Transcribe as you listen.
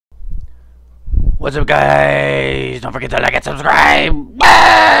What's up, guys? Don't forget to like and subscribe.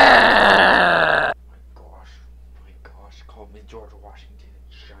 My gosh, call me George Washington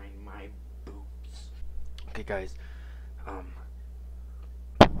and shine my boots. Okay, guys, oh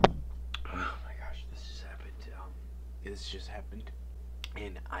my gosh, this just happened,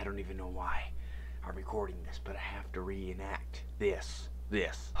 and I don't even know why I'm recording this, but I have to reenact this.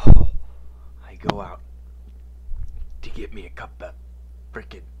 I go out to get me a cup of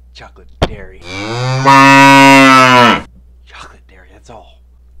frickin' chocolate dairy. Chocolate dairy, that's all.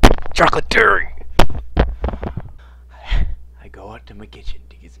 Chocolate dairy! I go out to my kitchen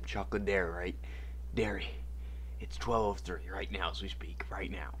to get some chocolate dairy, right? Dairy. It's 12:03 right now as we speak, right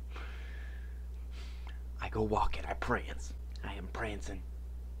now. I go walking, I prance. I am prancing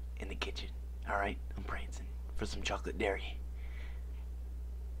in the kitchen, alright? I'm prancing for some chocolate dairy.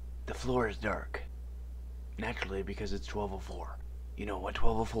 The floor is dark. Naturally, because it's 12:04. You know what,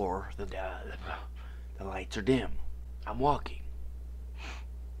 12:04, the lights are dim. I'm walking.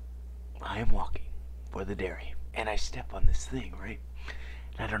 I am walking for the dairy. And I step on this thing, right?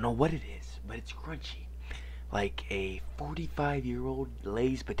 And I don't know what it is, but it's crunchy. Like a 45-year-old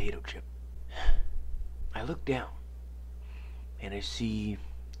Lay's potato chip. I look down, and I see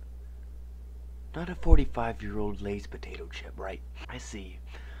not a 45-year-old Lay's potato chip, right? I see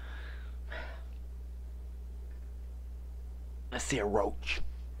a roach.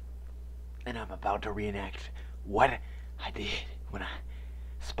 And I'm about to reenact what I did when I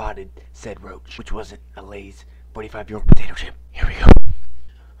spotted said roach, which wasn't a Lay's 45-year-old potato chip. Here we go.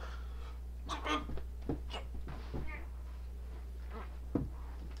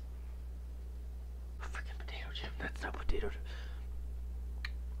 Freaking potato chip. That's not potato chip.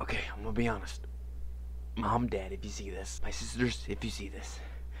 Okay, I'm gonna be honest. Mom, Dad, if you see this, my sisters, if you see this,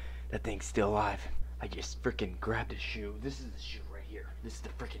 that thing's still alive. I just freaking grabbed a shoe. This is the shoe right here. This is the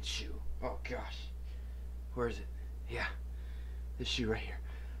freaking shoe. Oh gosh. Where is it? Yeah. This shoe right here.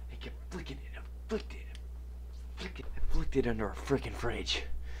 I kept flicking it. I flicked it under a freaking fridge.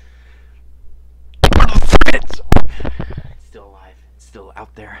 It's still alive. It's still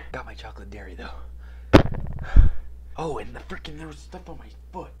out there. Got my chocolate dairy though. Oh, and there was stuff on my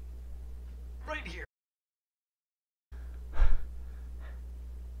foot. Right here.